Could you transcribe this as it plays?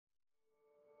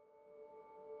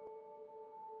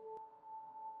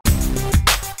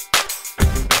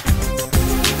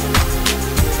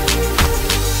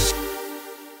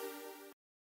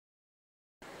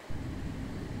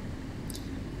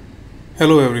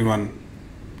Hello everyone,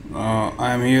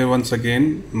 I am here once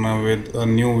again with a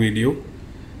new video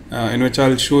in which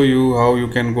I'll show you how you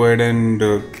can go ahead and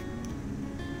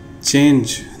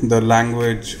change the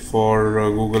language for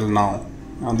Google Now.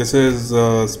 This is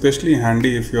especially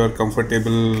handy if you are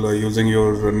comfortable using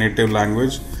your native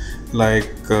language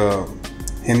like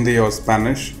Hindi or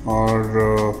Spanish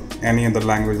or any other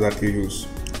language that you use.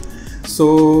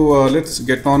 So let's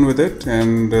get on with it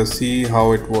and see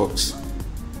how it works.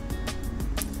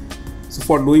 So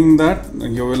for doing that,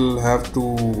 you will have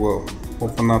to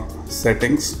open up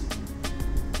settings.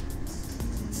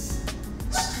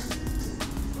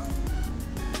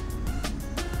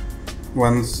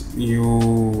 Once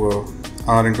you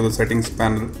are into the settings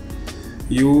panel,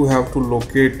 you have to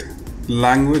locate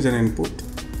language and input.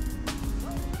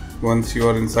 Once you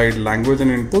are inside language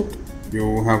and input,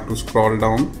 you have to scroll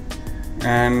down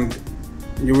and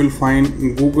you will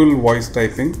find Google voice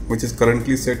typing, which is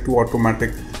currently set to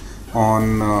automatic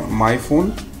on my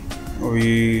phone.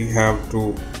 We have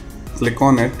to click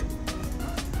on it,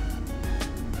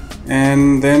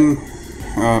 and then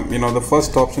the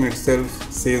first option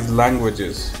itself says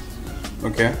languages.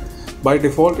 Okay, by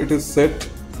default it is set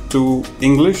to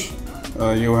English.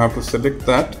 You have to select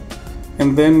that,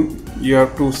 and then you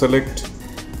have to select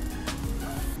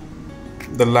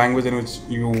the language in which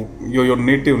your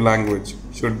native language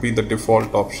should be the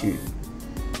default option.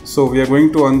 So we are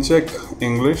going to uncheck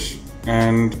English,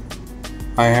 and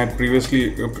I had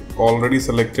previously already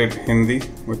selected Hindi,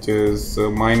 which is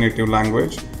my native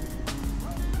language.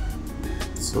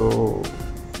 So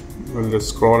we'll just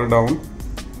scroll down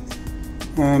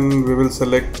and we will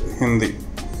select Hindi.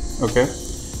 Okay,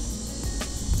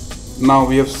 now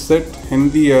we have set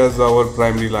Hindi as our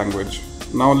primary language.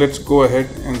 Now let's go ahead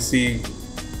and see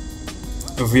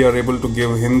if we are able to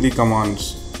give Hindi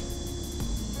commands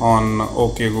on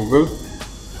OK Google.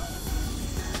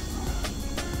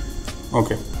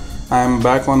 Okay, I am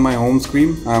back on my home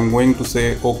screen. I am going to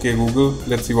say OK Google.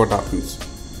 Let's see what happens.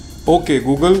 OK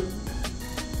Google.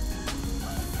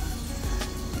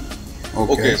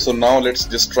 Okay, so now let's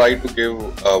just try to give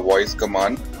a voice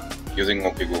command using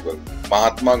OK Google.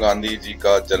 Mahatma Gandhi ji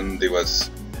ka Janam Divas.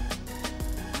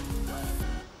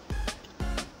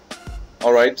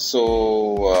 Alright,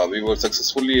 so we were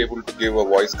successfully able to give a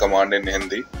voice command in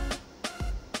Hindi.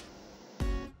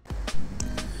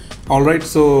 Alright,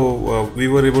 so we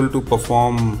were able to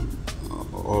perform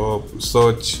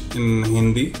search in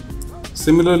Hindi.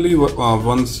 Similarly,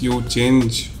 once you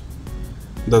change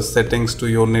the settings to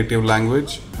your native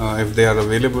language, if they are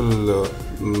available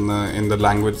in the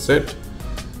language set,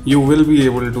 you will be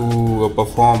able to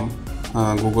perform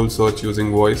Google search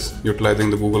using voice, utilizing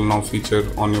the Google Now feature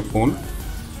on your phone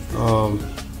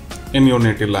in your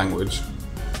native language.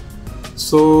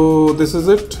 So this is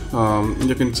it.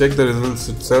 You can check the results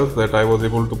itself that I was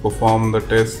able to perform the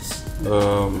tests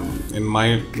in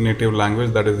my native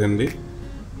language, that is Hindi,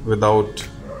 without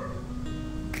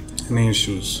any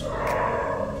issues.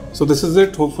 So this is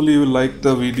it. Hopefully you liked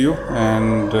the video,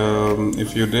 and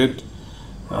if you did,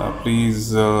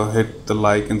 please hit the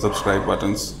like and subscribe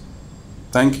buttons.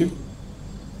 Thank you.